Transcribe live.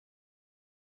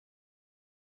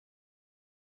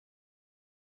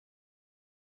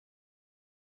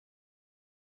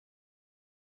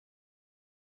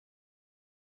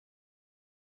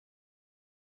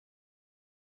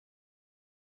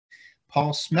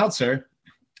Paul Schmeltzer,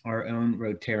 our own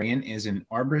Rotarian, is an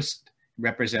arborist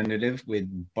representative with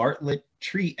Bartlett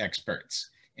tree experts.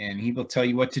 And he will tell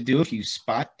you what to do if you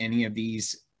spot any of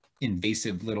these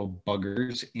invasive little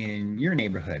buggers in your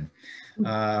neighborhood.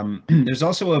 There's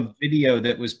also a video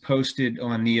that was posted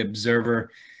on the Observer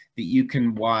that you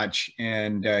can watch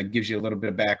and gives you a little bit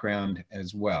of background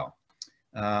as well.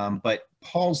 But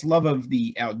Paul's love of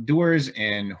the outdoors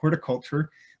and horticulture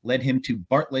led him to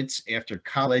Bartlett's after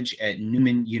college at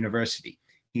Newman University.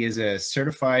 He is a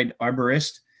certified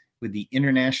arborist with the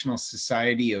International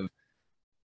Society of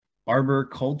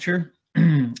Arboriculture.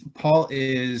 Paul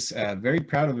is very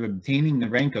proud of obtaining the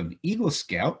rank of Eagle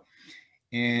Scout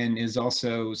and is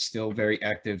also still very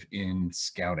active in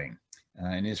scouting.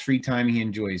 In his free time, he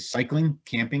enjoys cycling,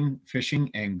 camping,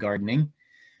 fishing, and gardening.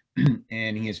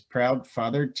 And he is proud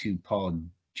father to Paul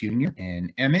Jr.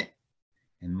 and Emmett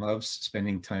and loves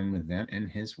spending time with them and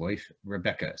his wife,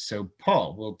 Rebecca. So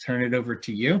Paul, we'll turn it over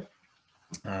to you.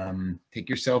 Take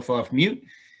yourself off mute.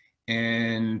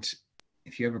 And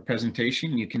if you have a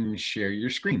presentation, you can share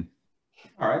your screen.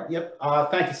 All right. Yep.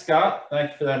 Thank you, Scott.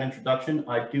 Thank you for that introduction.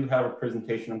 I do have a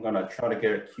presentation. I'm going to try to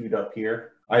get it queued up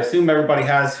here. I assume everybody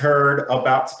has heard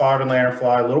about spotted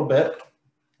lanternfly a little bit,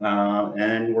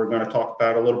 and we're going to talk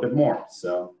about it a little bit more.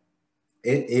 So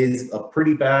it is a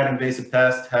pretty bad invasive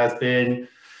pest, has been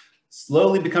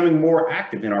slowly becoming more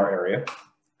active in our area.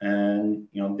 And,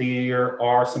 you know, there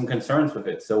are some concerns with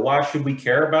it. So why should we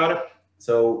care about it?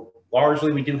 So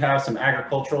largely we do have some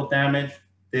agricultural damage.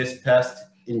 This pest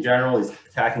in general is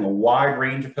attacking a wide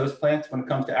range of host plants when it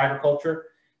comes to agriculture,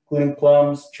 including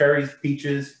plums, cherries,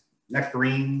 peaches,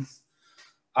 nectarines,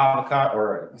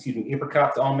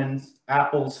 apricots, almonds,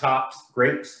 apples, hops,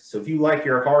 grapes. So if you like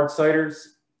your hard ciders,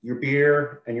 your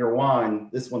beer, and your wine,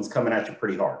 this one's coming at you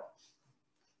pretty hard.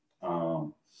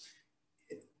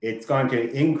 It's going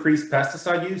to increase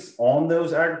pesticide use on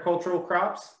those agricultural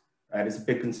crops. That is a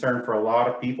big concern for a lot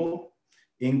of people,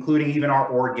 including even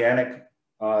our organic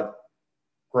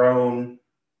grown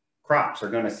crops are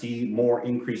going to see more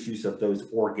increased use of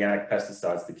those organic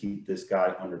pesticides to keep this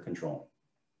guy under control.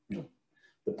 You know,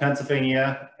 the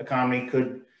Pennsylvania economy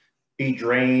could be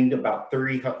drained about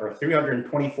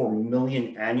 324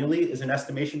 million annually is an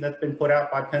estimation that's been put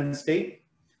out by Penn State.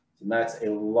 And that's a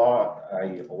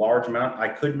large amount. I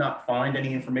could not find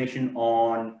any information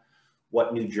on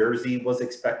what New Jersey was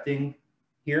expecting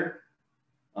here.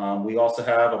 We also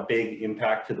have a big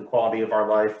impact to the quality of our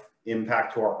life,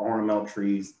 impact to our ornamental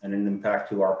trees, and an impact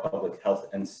to our public health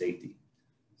and safety.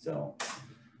 So,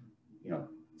 you know,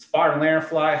 spotted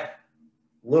lanternfly, a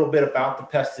little bit about the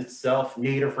pest itself: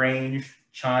 native range,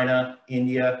 China,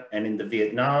 India, and into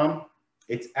Vietnam.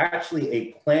 It's actually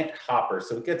a plant hopper,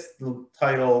 so it gets the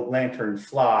title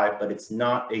lanternfly, but it's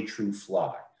not a true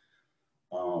fly.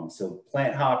 So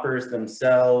plant hoppers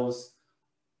themselves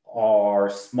are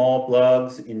small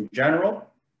bugs in general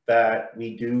that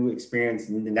we do experience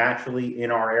naturally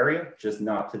in our area, just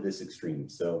not to this extreme.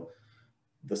 So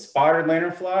the spotted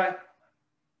lanternfly,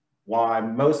 while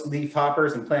most leaf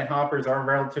hoppers and plant hoppers are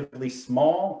relatively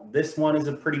small, this one is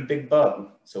a pretty big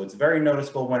bug. So it's very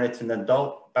noticeable when it's an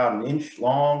adult, about an inch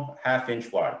long,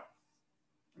 half-inch wide.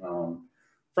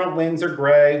 Front wings are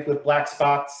gray with black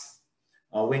spots.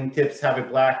 Wing tips have a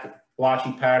black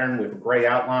blotchy pattern with a gray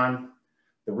outline.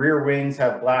 The rear wings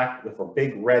have black with a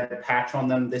big red patch on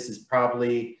them. This is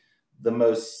probably the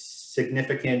most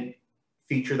significant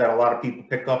feature that a lot of people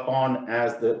pick up on.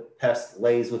 As the pest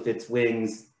lays with its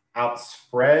wings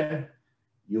outspread,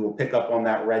 you will pick up on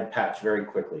that red patch very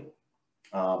quickly.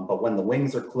 But when the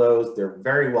wings are closed, they're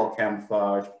very well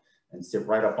camouflaged and sit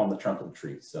right up on the trunk of the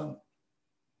tree. So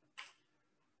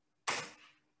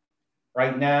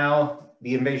right now,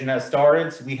 the invasion has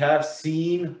started. So we have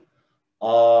seen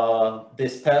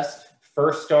this pest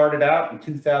first started out in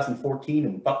 2014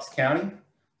 in Bucks County.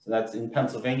 So that's in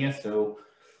Pennsylvania. So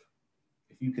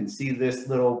if you can see this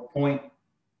little point,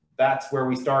 that's where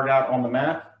we started out on the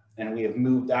map, and we have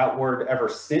moved outward ever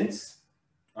since.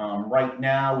 Right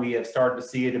now, we have started to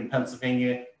see it in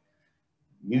Pennsylvania,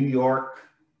 New York,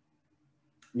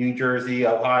 New Jersey,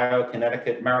 Ohio,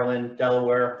 Connecticut, Maryland,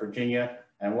 Delaware, Virginia,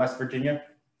 and West Virginia.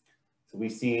 So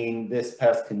we've seen this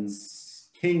pest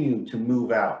continue to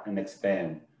move out and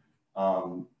expand.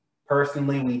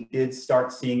 Personally, we did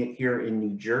start seeing it here in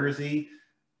New Jersey,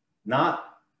 not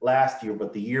last year,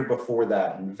 but the year before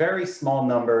that, in very small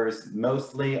numbers,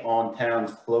 mostly on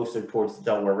towns closer towards the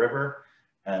Delaware River.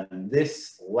 And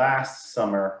this last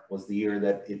summer was the year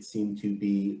that it seemed to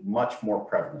be much more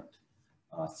prevalent,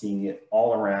 seeing it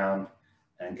all around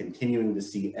and continuing to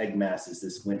see egg masses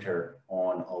this winter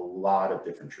on a lot of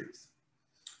different trees.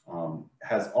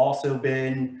 Has also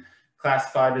been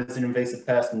classified as an invasive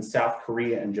pest in South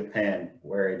Korea and Japan,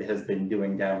 where it has been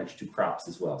doing damage to crops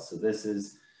as well. So this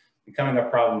is becoming a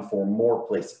problem for more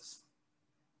places.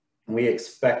 We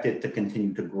expect it to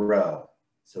continue to grow.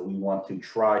 So we want to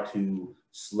try to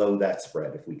slow that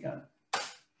spread if we can.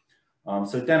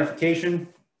 So identification,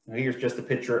 here's just a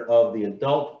picture of the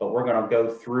adult, but we're gonna go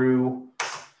through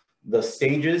the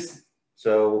stages.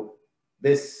 So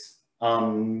this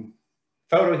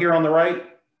photo here on the right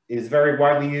is very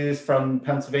widely used from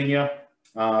Pennsylvania,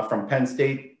 from Penn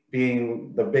State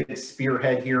being the big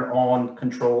spearhead here on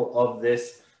control of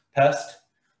this pest.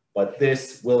 But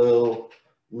this will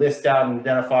list out and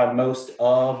identify most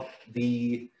of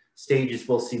the stages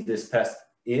we'll see this pest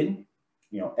in.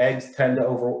 You know, eggs tend to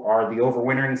are the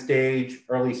overwintering stage.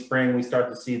 Early spring, we start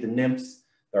to see the nymphs.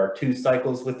 There are 2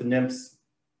 cycles with the nymphs.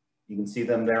 You can see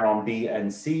them there on B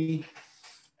and C.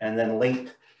 And then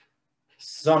late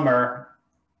summer,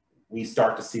 we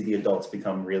start to see the adults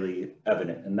become really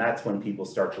evident. And that's when people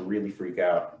start to really freak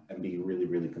out and be really,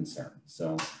 really concerned.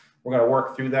 So we're gonna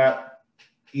work through that,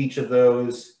 each of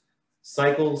those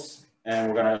cycles, and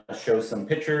we're gonna show some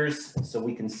pictures so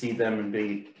we can see them and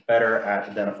be better at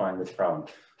identifying this problem.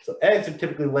 So eggs are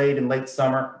typically laid in late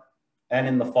summer and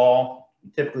in the fall.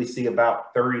 You typically see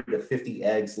about 30 to 50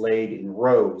 eggs laid in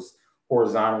rows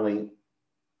horizontally.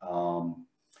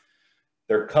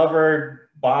 They're covered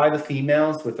by the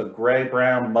females with a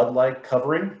gray-brown mud-like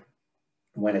covering.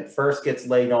 When it first gets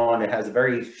laid on, it has a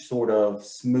very sort of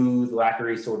smooth,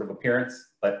 lacquery sort of appearance,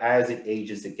 but as it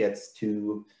ages, it gets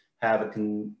to have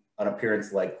an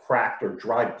appearance like cracked or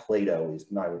dried Play-Doh is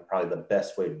probably the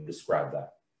best way to describe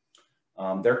that.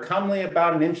 They're commonly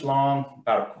about 1 inch long,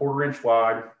 about 1/4 inch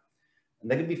wide, and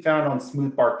they can be found on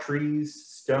smooth bark trees,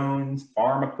 stones,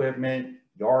 farm equipment,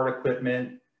 yard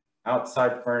equipment,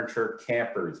 outside furniture,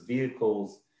 campers,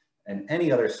 vehicles, and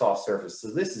any other soft surface. So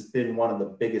this has been one of the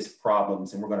biggest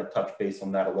problems, and we're going to touch base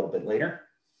on that a little bit later.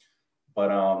 But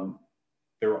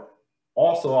they're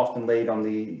also often laid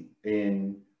on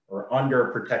or under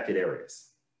protected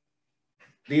areas.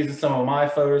 These are some of my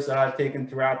photos that I've taken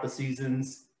throughout the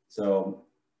seasons. So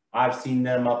I've seen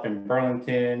them up in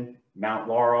Burlington, Mount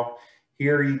Laurel.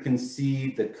 Here you can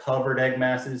see the covered egg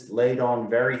masses laid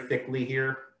on very thickly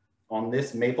here on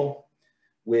this maple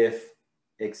with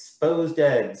exposed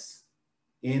eggs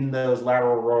in those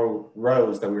lateral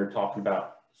rows that we were talking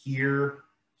about here.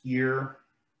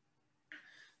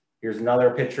 Here's another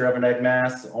picture of an egg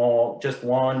mass, just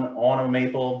one on a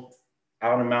maple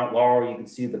out in Mount Laurel. You can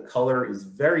see the color is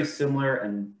very similar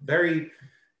and very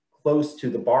close to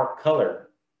the bark color.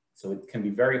 So it can be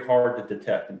very hard to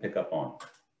detect and pick up on.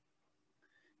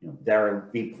 You know, they'll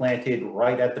be planted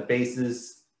right at the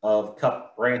bases of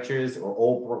cut branches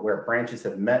or where branches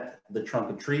have met the trunk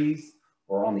of trees,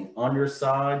 or on the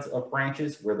undersides of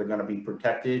branches where they're going to be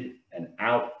protected and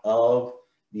out of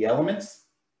the elements.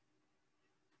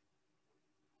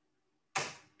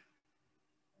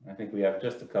 I think we have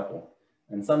just a couple.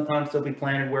 And sometimes they'll be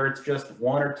planted where it's just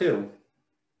 1 or 2.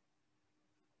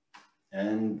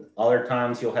 And other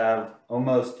times you'll have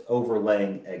almost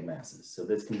overlaying egg masses. So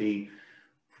this can be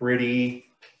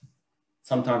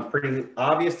sometimes pretty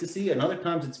obvious to see, and other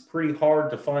times it's pretty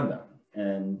hard to find them.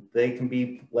 And they can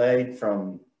be laid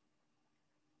from,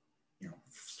 you know,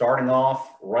 starting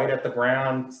off right at the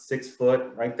ground, 6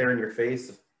 foot, right there in your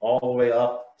face, all the way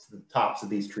up to the tops of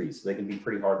these trees. So they can be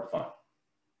pretty hard to find.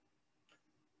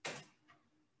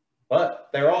 But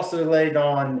they're also laid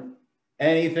on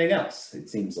anything else, it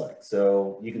seems like.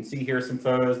 So you can see here some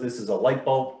photos. This is a light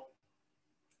bulb,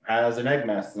 has an egg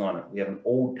mass on it. We have an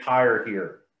old tire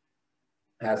here,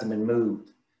 hasn't been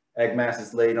moved. Egg mass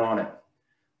is laid on it.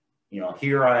 You know,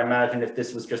 here I imagine if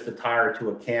this was just a tire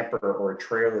to a camper or a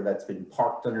trailer that's been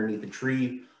parked underneath a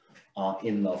tree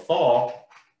in the fall,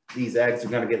 these eggs are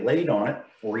going to get laid on it,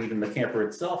 or even the camper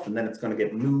itself, and then it's going to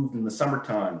get moved in the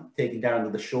summertime, taken down to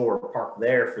the shore, parked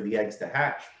there for the eggs to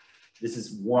hatch. This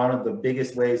is one of the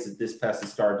biggest ways that this pest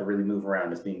has started to really move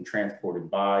around, is being transported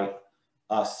by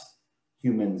us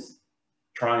humans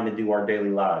trying to do our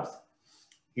daily lives.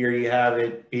 Here you have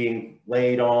it being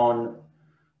laid on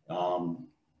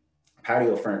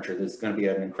patio furniture. This is going to be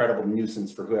an incredible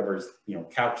nuisance for whoever's, you know,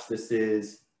 couch this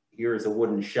is. Here is a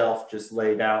wooden shelf just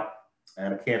laid out,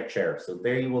 and a camp chair. So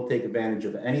there you will take advantage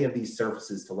of any of these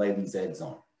surfaces to lay these eggs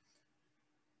on.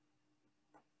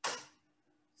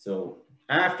 So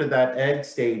after that egg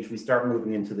stage, we start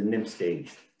moving into the nymph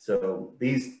stage. So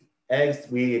these eggs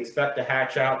we expect to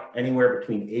hatch out anywhere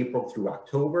between April through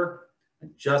October. I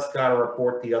just got a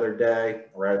report the other day,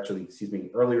 or actually, excuse me,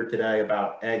 earlier today,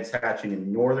 about eggs hatching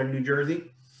in northern New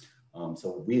Jersey.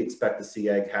 So we expect to see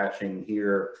egg hatching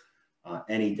here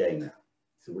any day now.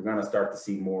 So we're going to start to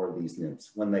see more of these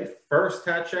nymphs. When they first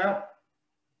hatch out,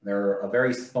 they're a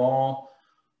very small,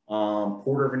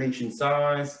 quarter of an inch in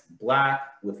size, black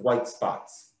with white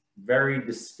spots, very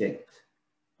distinct.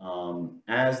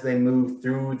 As they move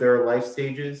through their life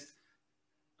stages,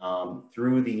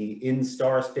 through the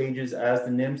instar stages as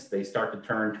the nymphs, they start to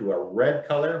turn to a red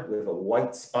color with a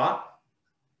white spot,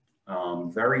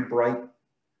 very bright,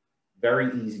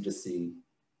 very easy to see.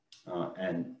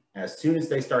 And as soon as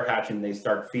they start hatching, they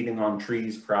start feeding on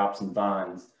trees, crops, and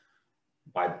vines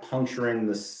by puncturing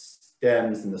the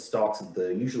stems and the stalks of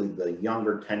usually the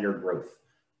younger, tender growth,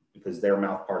 because their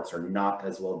mouth parts are not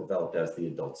as well developed as the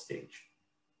adult stage.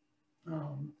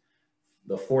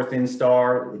 The fourth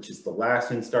instar, which is the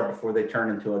last instar before they turn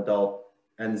into adult,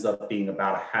 ends up being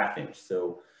about a ½ inch.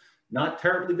 So not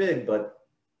terribly big, but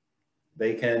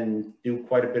they can do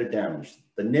quite a bit of damage.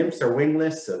 The nymphs are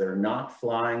wingless, so they're not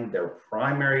flying. Their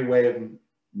primary way of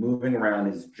moving around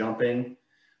is jumping,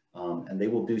 and they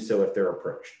will do so if they're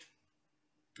approached.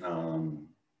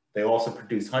 They also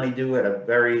produce honeydew at a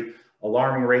very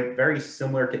alarming rate, very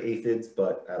similar to aphids,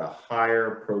 but at a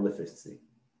higher prolificity.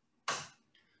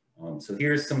 So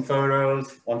here's some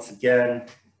photos. Once again,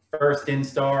 first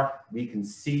instar, we can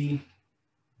see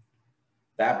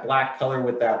that black color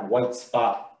with that white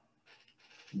spot.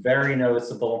 Very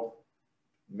noticeable,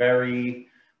 very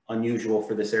unusual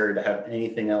for this area to have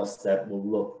anything else that will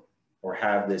look or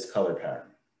have this color pattern.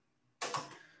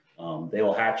 They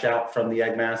will hatch out from the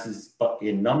egg masses but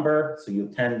in number, so you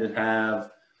tend to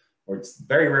have, or it's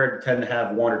very rare to tend to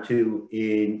have one or two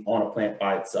on a plant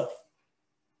by itself.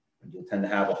 You'll tend to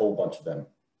have a whole bunch of them.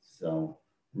 So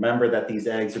remember that these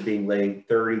eggs are being laid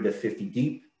 30 to 50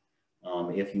 deep.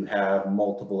 If you have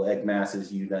multiple egg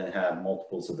masses, you then have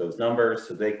multiples of those numbers,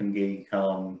 so they can be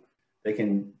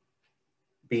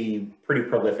pretty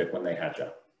prolific when they hatch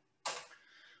out.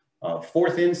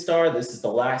 Fourth instar, this is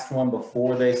the last one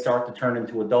before they start to turn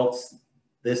into adults.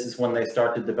 This is when they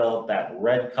start to develop that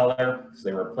red color. So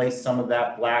they replace some of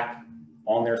that black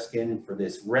on their skin for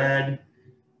this red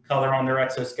color on their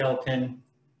exoskeleton,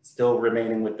 still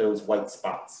remaining with those white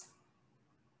spots.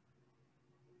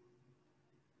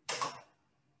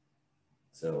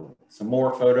 So some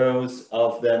more photos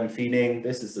of them feeding.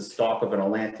 This is the stalk of an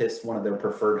Ailanthus, one of their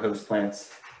preferred host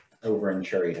plants over in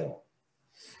Cherry Hill.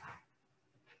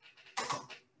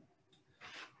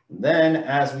 Then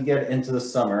as we get into the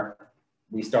summer,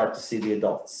 we start to see the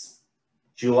adults.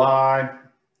 July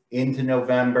into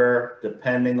November,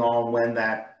 depending on when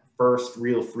that first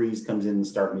real freeze comes in and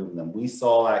start moving them. We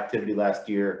saw activity last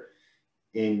year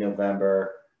in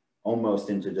November, almost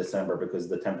into December, because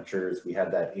the temperatures, we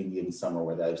had that Indian summer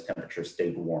where those temperatures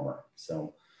stayed warmer.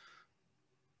 So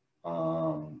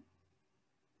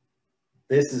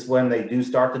this is when they do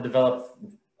start to develop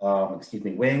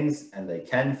wings, and they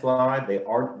can fly. They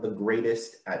aren't the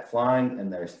greatest at flying,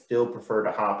 and they still prefer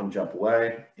to hop and jump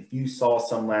away. If you saw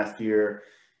some last year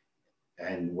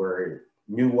and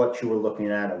knew what you were looking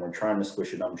at and were trying to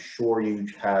squish it, I'm sure you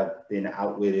have been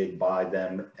outwitted by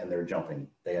them and they're jumping.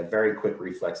 They have very quick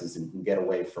reflexes and can get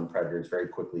away from predators very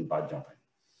quickly by jumping.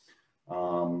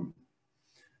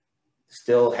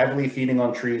 Still heavily feeding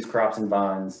on trees, crops, and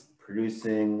vines,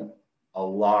 producing a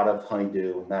lot of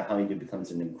honeydew. That honeydew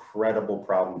becomes an incredible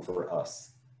problem for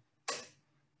us.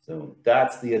 So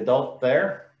that's the adult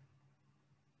there.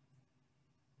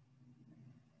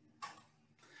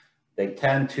 They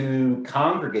tend to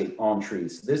congregate on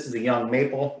trees. This is a young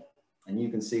maple, and you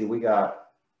can see we got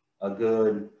a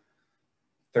good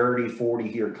 30, 40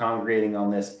 here congregating on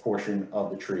this portion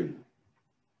of the tree.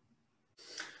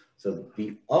 So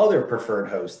the other preferred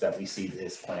host that we see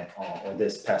this plant on, or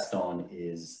this pest on,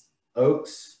 is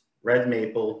oaks, red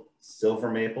maple,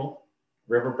 silver maple,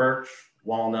 river birch,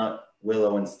 walnut,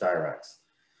 willow, and styrax.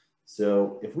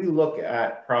 So if we look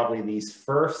at probably these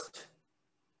first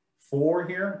 4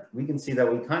 here, we can see that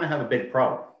we kind of have a big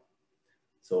problem.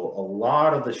 So a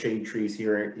lot of the shade trees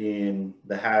here in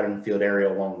the Haddonfield area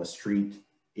along the street,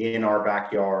 in our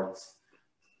backyards,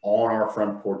 on our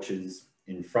front porches,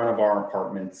 in front of our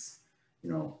apartments,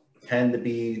 tend to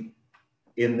be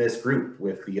in this group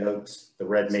with the oaks, the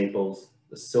red maples,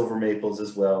 the silver maples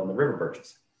as well, and the river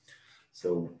birches.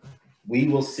 So we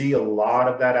will see a lot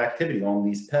of that activity on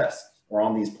these pests, or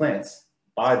on these plants,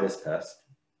 by this pest.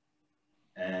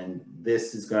 And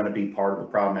this is going to be part of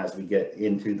the problem as we get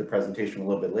into the presentation a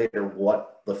little bit later,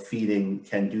 what the feeding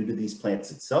can do to these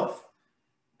plants itself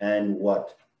and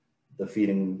what the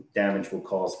feeding damage will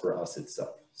cause for us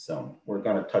itself. So we're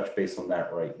going to touch base on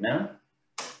that right now.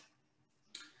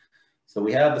 So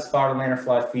we have the spotted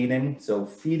lanternfly feeding. So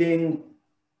feeding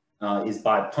is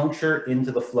by puncture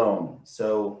into the phloem.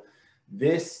 So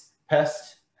this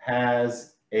pest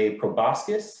has a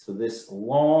proboscis. So this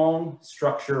long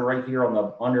structure right here on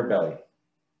the underbelly,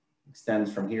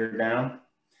 extends from here down,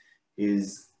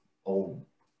 is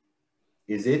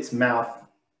its mouth.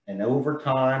 And over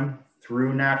time,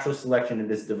 through natural selection, it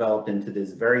has developed into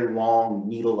this very long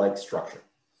needle-like structure.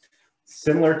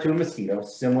 Similar to a mosquito,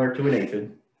 similar to an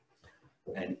aphid.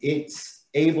 And it's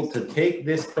able to take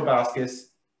this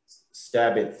proboscis,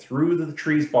 stab it through the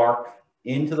tree's bark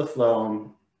into the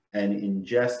phloem, and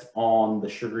ingest on the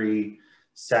sugary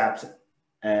saps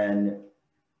and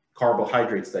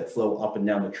carbohydrates that flow up and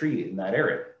down the tree in that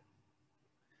area.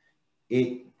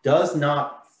 It does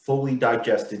not fully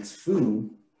digest its food,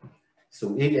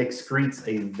 so it excretes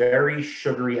a very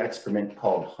sugary excrement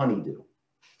called honeydew.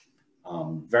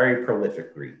 Very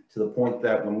prolifically, to the point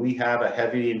that when we have a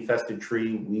heavy infested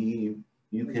tree,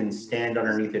 you can stand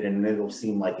underneath it and it'll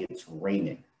seem like it's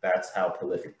raining. That's how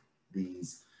prolific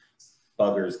these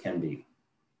buggers can be.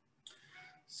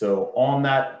 So on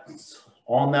that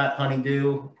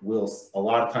honeydew, we'll a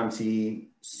lot of times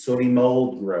see sooty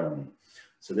mold grown.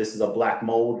 So this is a black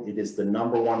mold. It is the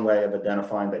number1 way of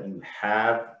identifying that you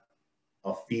have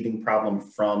a feeding problem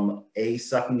from a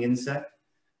sucking insect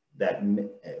that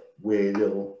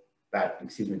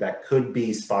could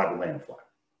be spotted lanternfly.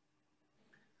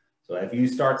 So if you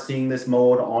start seeing this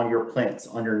mold on your plants,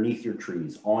 underneath your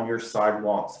trees, on your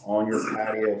sidewalks, on your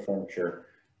patio furniture,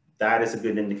 that is a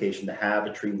good indication to have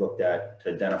a tree looked at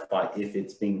to identify if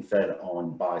it's being fed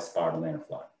on by spotted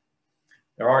lanternfly.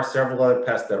 There are several other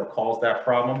pests that will cause that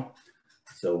problem,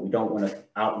 so we don't want to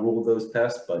outrule those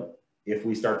pests, but if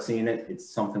we start seeing it, it's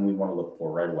something we want to look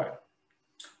for right away.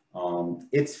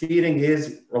 Its feeding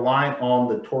is reliant on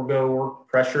the turgor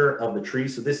pressure of the tree.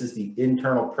 So this is the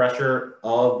internal pressure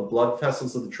of the blood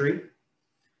vessels of the tree.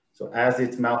 So as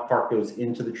its mouth part goes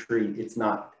into the tree, it's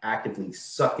not actively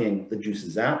sucking the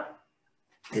juices out.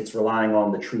 It's relying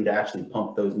on the tree to actually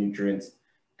pump those nutrients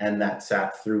and that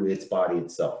sap through its body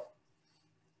itself.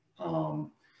 So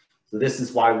this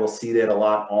is why we'll see that a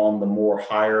lot on the more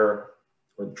higher,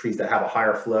 or the trees that have a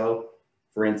higher flow.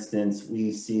 For instance,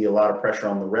 we see a lot of pressure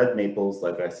on the red maples,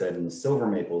 like I said, and the silver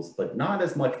maples, but not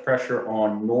as much pressure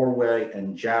on Norway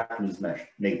and Japanese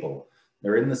maple.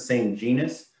 They're in the same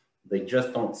genus. They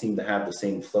just don't seem to have the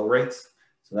same flow rates.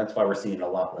 So that's why we're seeing a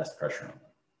lot less pressure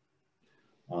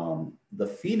on them. The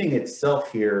feeding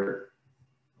itself here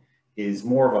is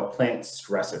more of a plant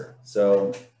stressor.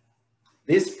 So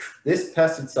this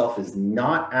pest itself is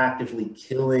not actively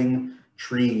killing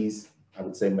trees, I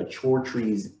would say mature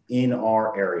trees in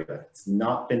our area. It's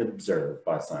not been observed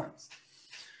by science,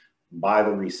 by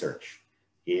the research.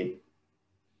 Its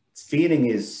feeding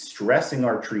is stressing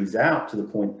our trees out to the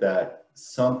point that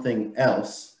something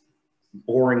else,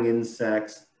 boring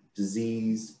insects,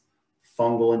 disease,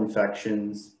 fungal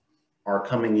infections are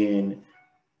coming in,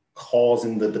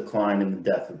 causing the decline and the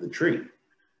death of the tree.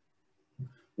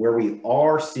 Where we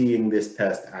are seeing this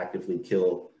pest actively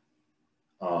kill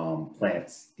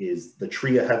plants is the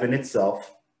tree of heaven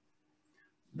itself,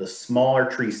 the smaller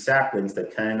tree saplings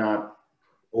that cannot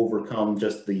overcome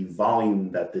just the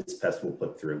volume that this pest will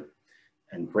put through,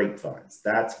 and grapevines.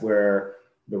 That's where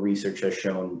the research has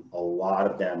shown a lot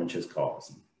of damage is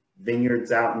caused.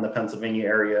 Vineyards out in the Pennsylvania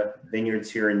area, vineyards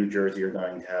here in New Jersey are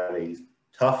going to have a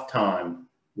tough time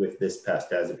with this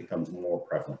pest as it becomes more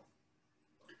prevalent.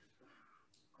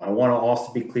 I want to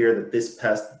also be clear that this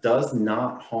pest does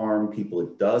not harm people.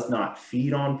 It does not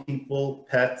feed on people,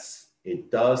 pets.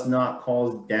 It does not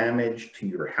cause damage to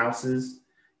your houses.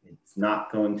 It's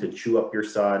not going to chew up your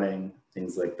siding,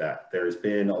 things like that. There's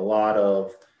been a lot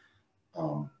of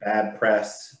bad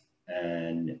press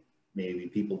and maybe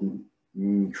people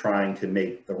trying to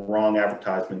make the wrong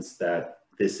advertisements that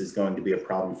this is going to be a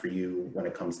problem for you when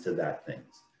it comes to that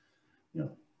things. You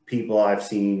know, people I've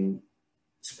seen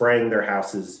spraying their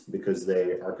houses because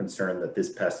they are concerned that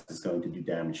this pest is going to do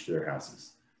damage to their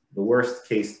houses. The worst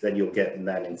case that you'll get in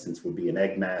that instance would be an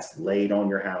egg mass laid on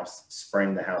your house.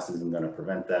 Spraying the house isn't going to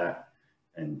prevent that,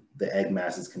 and the egg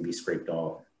masses can be scraped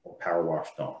off or power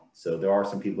washed off. So there are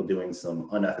some people doing some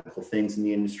unethical things in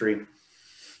the industry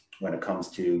when it comes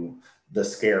to the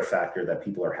scare factor that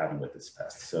people are having with this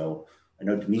pest. So I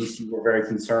know Denise, you were very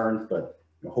concerned, but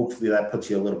hopefully that puts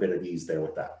you a little bit at ease there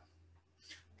with that.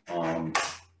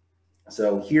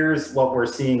 So here's what we're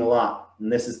seeing a lot, and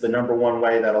this is the #1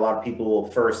 way that a lot of people will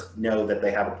first know that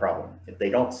they have a problem. If they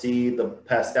don't see the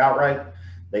pest outright,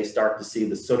 they start to see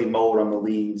the sooty mold on the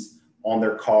leaves, on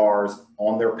their cars,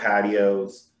 on their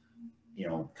patios, you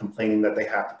know, complaining that they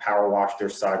have to power wash their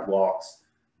sidewalks,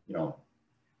 you know,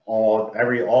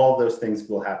 all those things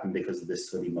will happen because of this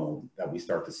sooty mold that we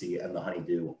start to see and the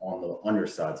honeydew on the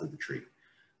undersides of the tree.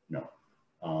 You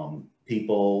know,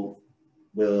 people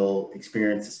will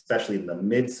experience, especially in the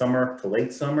midsummer to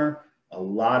late summer, a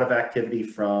lot of activity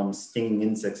from stinging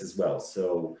insects as well.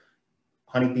 So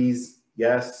honeybees,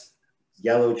 yes,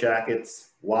 yellow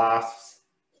jackets, wasps,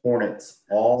 hornets,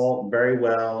 all very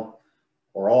well,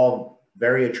 or all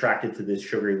very attracted to this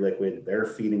sugary liquid. They're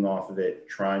feeding off of it,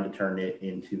 trying to turn it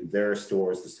into their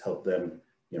stores to help them,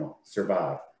 you know,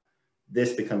 survive.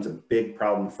 This becomes a big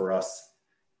problem for us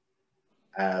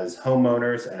as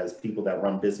homeowners, as people that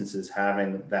run businesses,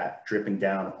 having that dripping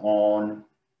down on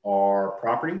our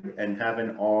property and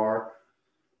having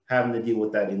to deal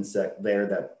with that insect there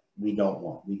that we don't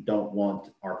want. We don't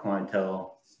want our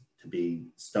clientele to be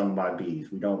stung by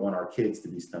bees. We don't want our kids to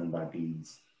be stung by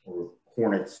bees or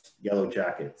hornets, yellow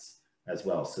jackets as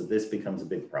well. So this becomes a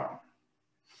big problem.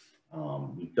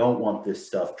 We don't want this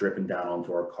stuff dripping down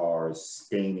onto our cars,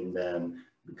 staining them.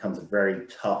 It becomes a very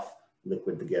tough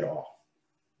liquid to get off.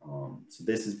 So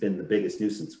this has been the biggest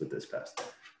nuisance with this pest.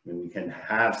 I mean, we can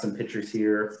have some pictures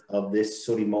here of this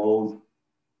sooty mold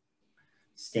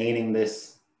staining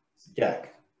this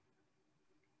deck.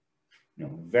 You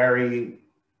know, very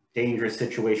dangerous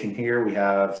situation here. We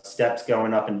have steps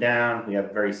going up and down. We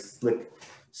have very slick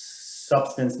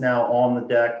substance now on the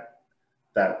deck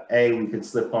that A, we could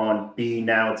slip on. B,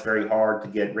 now it's very hard to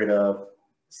get rid of.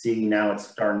 C, now it's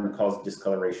starting to cause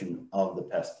discoloration of the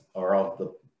pest or of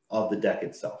the deck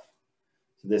itself.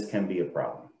 So this can be a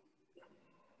problem.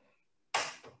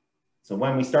 So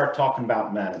when we start talking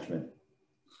about management,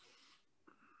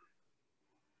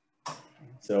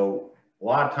 so a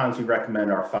lot of times we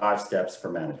recommend our 5 steps for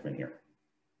management here.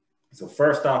 So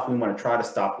first off, we want to try to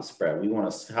stop the spread. We want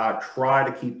to try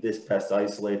to keep this pest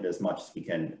isolated as much as we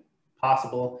can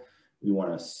possible. We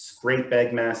want to scrape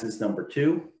egg masses, number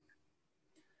 2.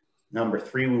 Number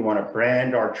 3, we want to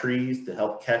brand our trees to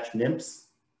help catch nymphs.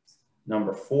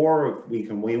 Number 4, we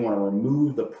want to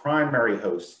remove the primary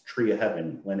host, tree of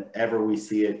heaven, whenever we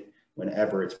see it,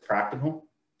 whenever it's practical.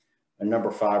 And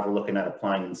number 5, we're looking at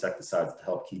applying insecticides to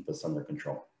help keep us under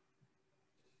control.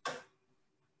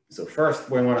 So first,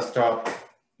 we want to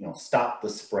stop the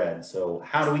spread. So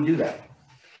how do we do that?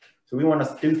 So we want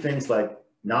to do things like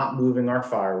not moving our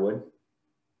firewood.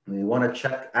 And we want to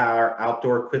check our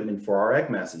outdoor equipment for our egg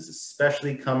masses,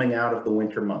 especially coming out of the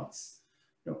winter months.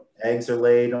 You know, eggs are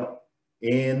laid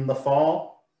in the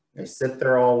fall. They sit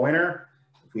there all winter.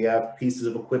 If we have pieces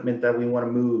of equipment that we want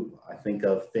to move, I think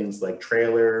of things like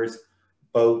trailers,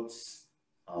 boats,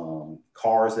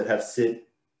 cars that have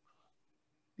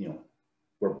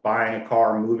we're buying a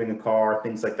car, moving a car,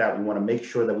 things like that. We want to make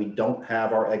sure that we don't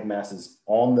have our egg masses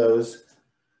on those,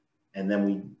 and then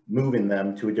we moving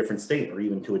them to a different state or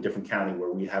even to a different county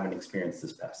where we haven't experienced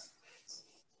this pest.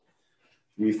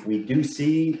 If we do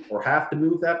see or have to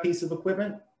move that piece of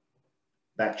equipment,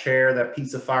 that chair, that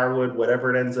piece of firewood,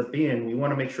 whatever it ends up being, we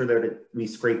want to make sure that we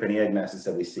scrape any egg masses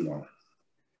that we see on it.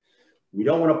 We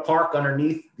don't want to park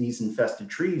underneath these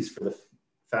infested trees for the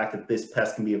fact that this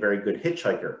pest can be a very good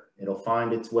hitchhiker. It'll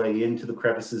find its way into the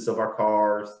crevices of our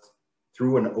cars,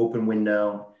 through an open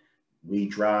window. We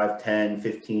drive 10,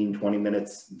 15, 20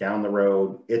 minutes down the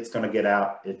road. It's going to get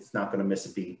out. It's not going to miss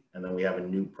a beat. And then we have a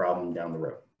new problem down the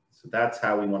road. So that's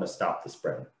how we want to stop the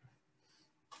spread.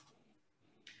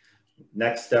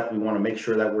 Next step, we want to make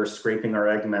sure that we're scraping our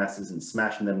egg masses and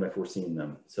smashing them if we're seeing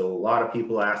them. So a lot of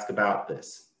people ask about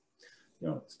this.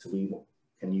 So we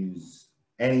can use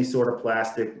any sort of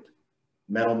plastic,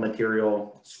 metal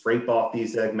material, scrape off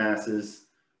these egg masses,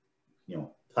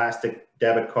 plastic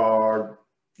debit card,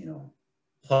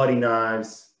 putty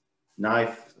knives,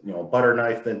 butter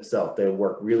knife themselves. They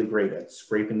work really great at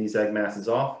scraping these egg masses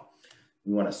off.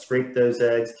 We want to scrape those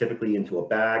eggs typically into a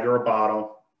bag or a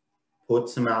bottle, put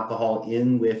some alcohol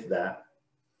in with that,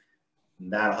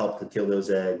 and that'll help to kill those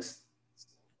eggs,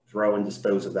 throw and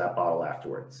dispose of that bottle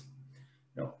afterwards.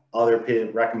 Other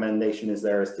recommendation is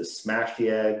to smash the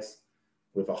eggs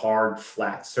with a hard,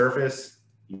 flat surface.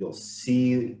 You'll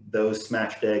see those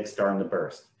smashed eggs starting to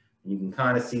burst. You can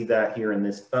kind of see that here in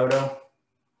this photo,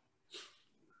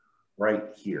 right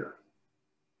here.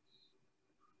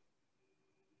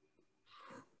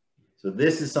 So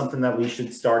this is something that we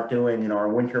should start doing in our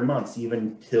winter months,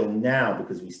 even till now,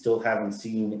 because we still haven't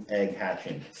seen egg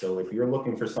hatching. So if you're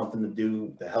looking for something to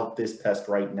do to help this pest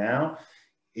right now,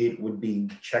 it would be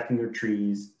checking your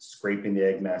trees, scraping the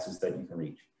egg masses that you can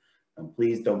reach. And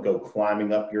please don't go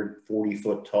climbing up your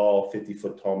 40-foot tall,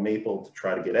 50-foot tall maple to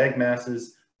try to get egg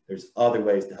masses. There's other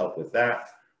ways to help with that.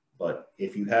 But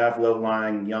if you have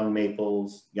low-lying young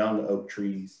maples, young oak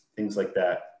trees, things like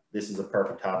that, this is a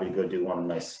perfect hobby to go do on a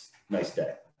nice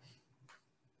day.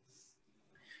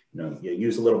 You know, you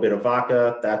use a little bit of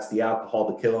vodka, that's the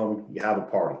alcohol to kill them, you have a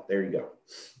party, there you go.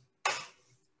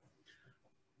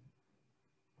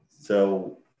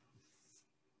 So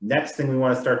next thing we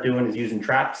want to start doing is using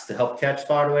traps to help catch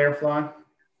spotted lanternfly.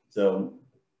 So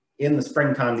in the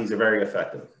springtime, these are very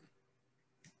effective.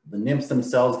 The nymphs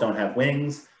themselves don't have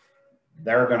wings.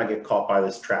 They're going to get caught by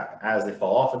this trap. As they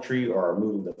fall off a tree or are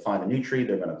moving to find a new tree,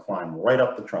 they're going to climb right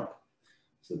up the trunk.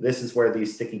 So this is where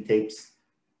these sticky tapes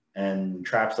and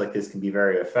traps like this can be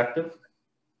very effective.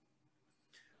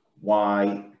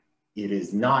 Why it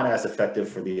is not as effective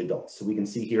for the adults. So we can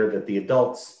see here that the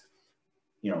adults,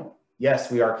 you know,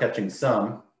 yes, we are catching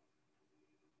some,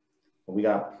 but we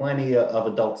got plenty of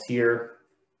adults here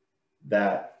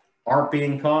that aren't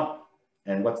being caught.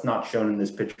 And what's not shown in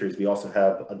this picture is we also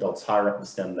have adults higher up the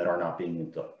stem that are not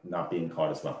being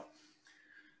caught as well.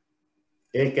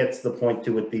 It gets to the point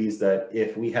too with these that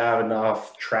if we have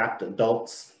enough trapped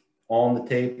adults on the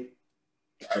tape,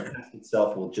 the pest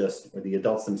itself will just, or the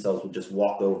adults themselves will just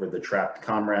walk over the trapped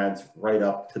comrades right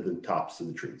up to the tops of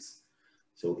the trees.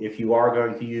 So if you are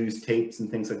going to use tapes and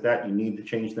things like that, you need to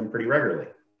change them pretty regularly.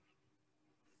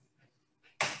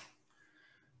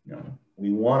 You know,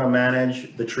 we want to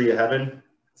manage the tree of heaven.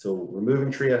 So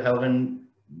removing tree of heaven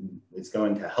is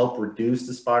going to help reduce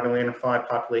the spotted lanternfly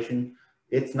population.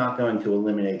 It's not going to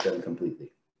eliminate them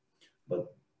completely.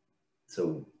 But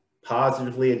so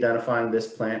positively identifying this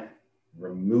plant,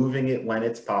 removing it when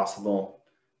it's possible,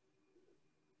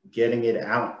 getting it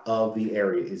out of the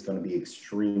area is going to be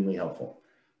extremely helpful.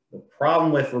 The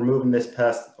problem with removing this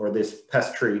pest or this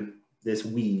pest tree, this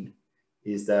weed,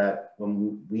 is that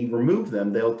when we remove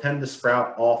them, they'll tend to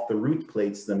sprout off the root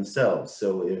plates themselves.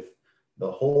 So if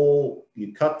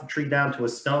you cut the tree down to a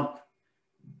stump,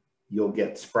 you'll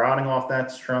get sprouting off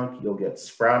that trunk, you'll get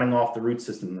sprouting off the root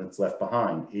system that's left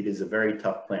behind. It is a very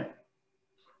tough plant.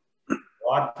 A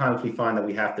lot of times we find that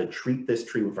we have to treat this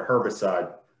tree with a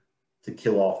herbicide to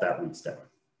kill off that root stem.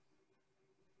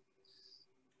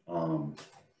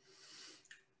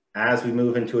 As we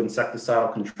move into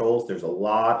insecticidal controls, there's a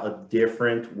lot of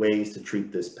different ways to treat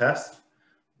this pest.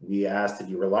 We ask that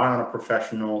you rely on a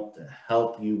professional to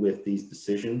help you with these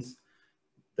decisions.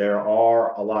 There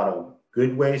are a lot of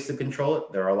good ways to control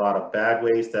it. There are a lot of bad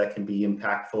ways that can be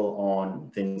impactful on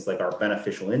things like our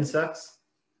beneficial insects.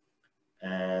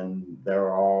 And there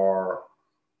are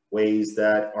ways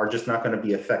that are just not going to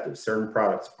be effective. Certain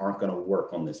products aren't going to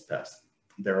work on this pest.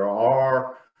 There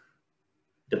are,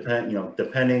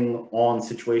 depending on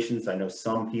situations, I know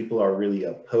some people are really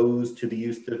opposed to the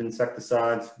use of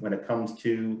insecticides when it comes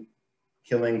to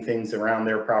killing things around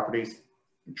their properties,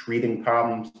 treating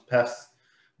problems, pests.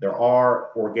 There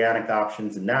are organic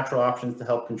options and natural options to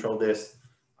help control this.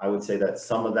 I would say that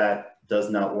some of that does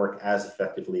not work as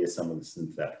effectively as some of the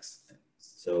synthetics.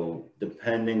 So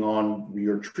depending on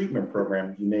your treatment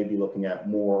program, you may be looking at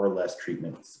more or less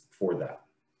treatments for that.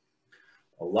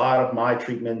 A lot of my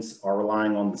treatments are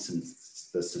relying on the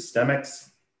systemics.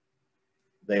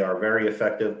 They are very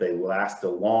effective. They last a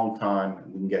long time.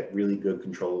 We can get really good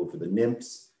control over the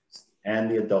nymphs and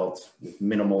the adults with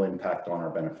minimal impact on our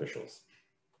beneficials.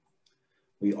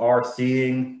 We are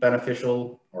seeing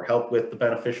beneficial or help with the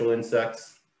beneficial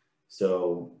insects.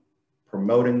 So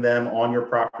promoting them on your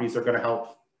properties are going to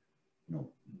help. You know,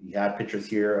 we have pictures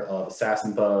here of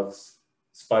assassin bugs,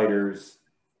 spiders,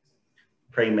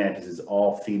 praying mantises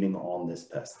all feeding on this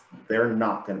pest. They're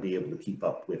not going to be able to keep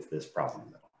up with this problem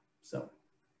though.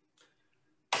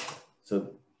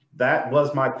 So that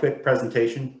was my quick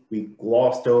presentation. We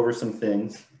glossed over some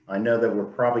things. I know that we're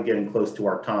probably getting close to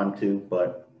our time too,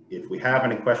 but if we have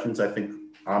any questions, I think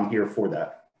I'm here for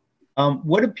that.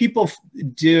 What do people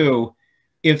do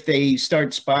if they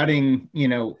start spotting,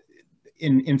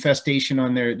 infestation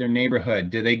on their neighborhood?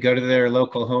 Do they go to their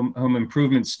local home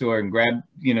improvement store and grab,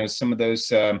 some of those,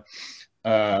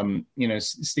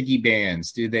 sticky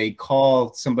bands? Do they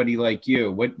call somebody like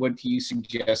you? What do you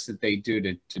suggest that they do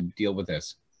to deal with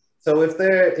this? So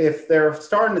if they're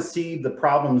starting to see the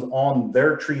problems on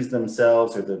their trees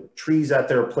themselves or the trees at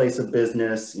their place of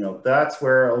business, that's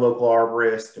where a local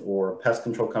arborist or a pest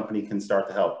control company can start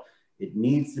to help. It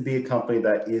needs to be a company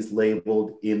that is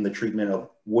labeled in the treatment of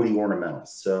woody ornamentals.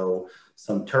 So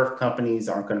some turf companies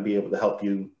aren't going to be able to help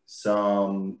you.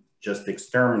 Some just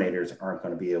exterminators aren't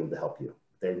going to be able to help you.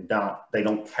 They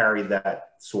don't carry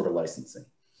that sort of licensing.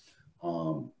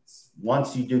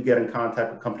 Once you do get in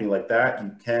contact with a company like that,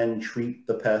 you can treat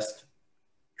the pest.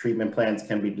 Treatment plans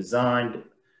can be designed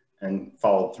and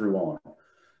followed through on.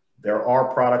 There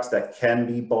are products that can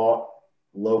be bought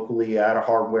locally at a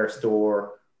hardware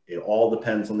store. It all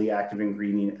depends on the active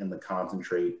ingredient and the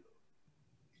concentrate.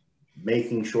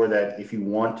 Making sure that if you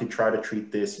want to try to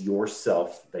treat this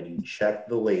yourself, that you check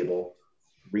the label,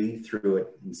 read through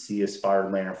it, and see if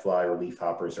spotted lanternfly or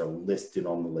leafhoppers are listed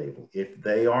on the label. If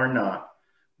they are not,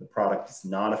 the product is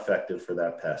not effective for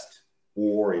that pest,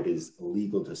 or it is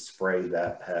illegal to spray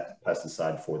that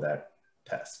pesticide for that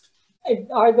pest.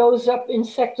 Are those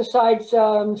insecticides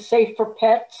safe for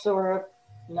pets or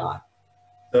not?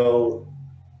 So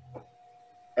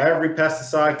every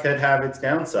pesticide could have its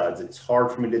downsides. It's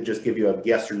hard for me to just give you a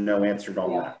yes or no answer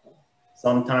on that.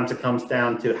 Sometimes it comes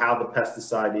down to how the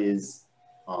pesticide is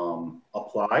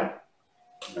applied.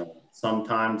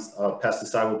 Sometimes a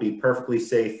pesticide will be perfectly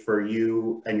safe for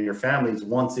you and your families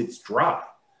once it's dry.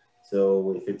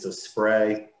 So if it's a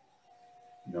spray,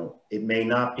 it may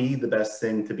not be the best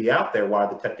thing to be out there while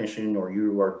the technician or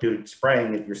you are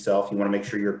spraying it yourself. You want to make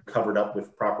sure you're covered up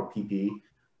with proper PPE.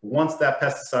 Once that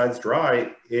pesticide's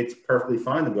dry, it's perfectly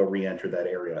fine to go re-enter that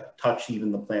area, touch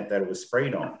even the plant that it was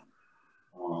sprayed on.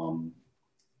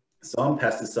 Some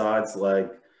pesticides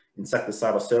like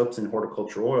insecticidal soaps and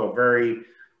horticultural oil, very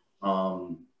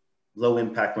low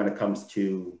impact when it comes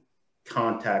to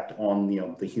contact on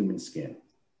the human skin.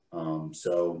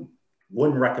 So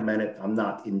wouldn't recommend it. I'm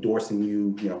not endorsing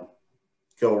you,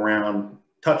 go around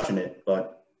touching it,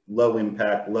 but low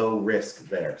impact, low risk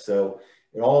there. So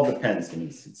it all depends,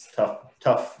 Denise. It's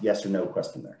tough yes or no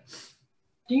question there.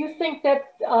 Do you think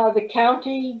that the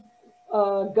county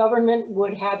government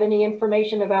would have any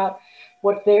information about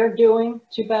what they're doing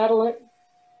to battle it?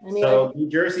 So New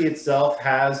Jersey itself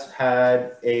has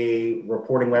had a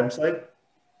reporting website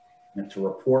and to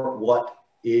report what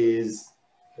is,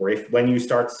 or when you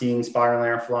start seeing spiral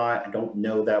lanternfly. I don't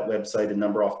know that website and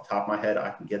number off the top of my head.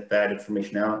 I can get that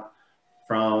information out.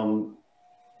 From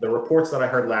the reports that I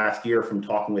heard last year from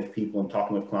talking with people and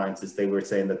talking with clients, is they were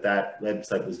saying that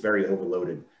website was very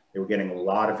overloaded. They were getting a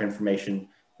lot of information.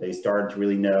 They started to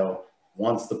really know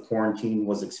once the quarantine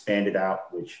was expanded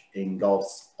out, which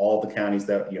engulfs all the counties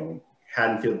that,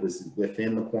 Haddonfield was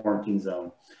within the quarantine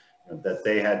zone, that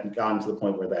they had gotten to the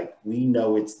point where we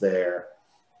know it's there.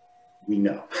 We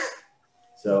know.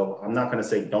 So I'm not going to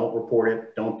say don't report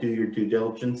it, don't do your due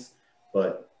diligence,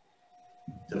 but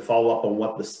to follow up on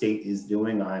what the state is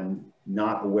doing, I'm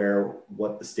not aware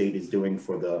what the state is doing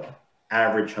for the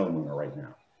average homeowner right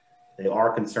now. They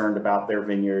are concerned about their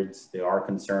vineyards. They are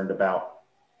concerned about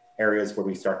areas where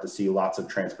we start to see lots of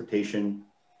transportation,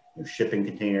 shipping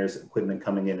containers, equipment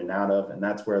coming in and out of, and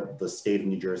that's where the state of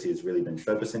New Jersey has really been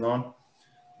focusing on.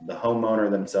 The homeowner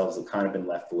themselves have kind of been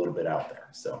left a little bit out there,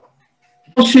 so.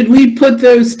 Should we put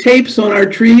those tapes on our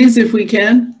trees if we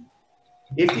can?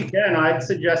 If you can, I'd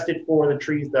suggest it for the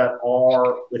trees that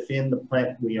are within the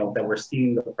plant, that we're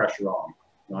seeing the pressure on.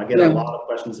 I get a lot of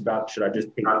questions about should I just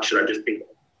tape it?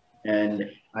 And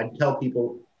I'd tell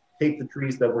people, tape the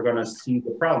trees that we're going to see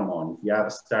the problem on. If you have a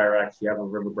styrax, you have a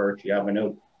river birch, you have an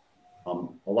oak.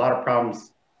 A lot of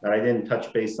problems that I didn't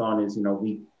touch base on is,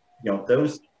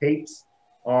 those tapes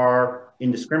are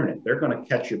indiscriminate. They're going to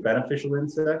catch your beneficial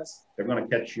insects. They're going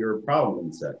to catch your problem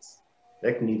insects.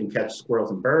 They can even catch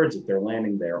squirrels and birds if they're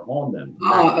landing there on them.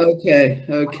 Okay.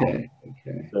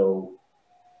 So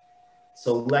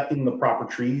selecting the proper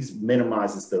trees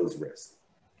minimizes those risks.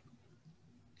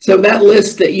 So that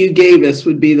list that you gave us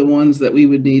would be the ones that we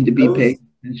would need to be paying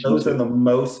attention to. Those are the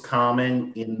most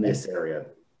common in this area.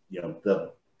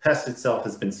 The pest itself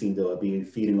has been seen to be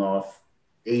feeding off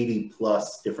 80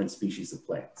 plus different species of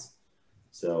plants.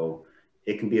 So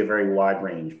it can be a very wide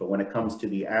range, but when it comes to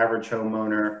the average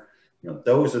homeowner,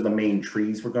 those are the main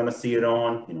trees we're going to see it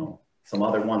on. Some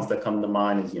other ones that come to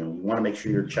mind is, you want to make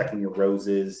sure you're checking your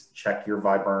roses, check your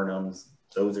viburnums.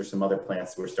 Those are some other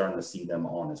plants we're starting to see them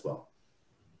on as well.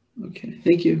 Okay,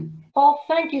 thank you. Paul,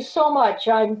 thank you so much.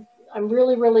 I'm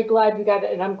really, really glad we got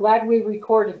it, and I'm glad we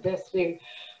recorded this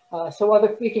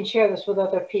so we can share this with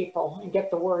other people and get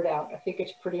the word out. I think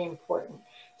it's pretty important.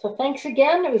 So thanks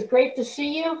again. It was great to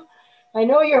see you. I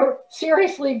know you're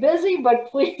seriously busy, but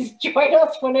please join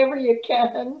us whenever you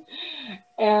can.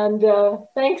 And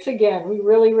thanks again. We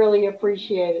really, really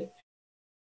appreciate it.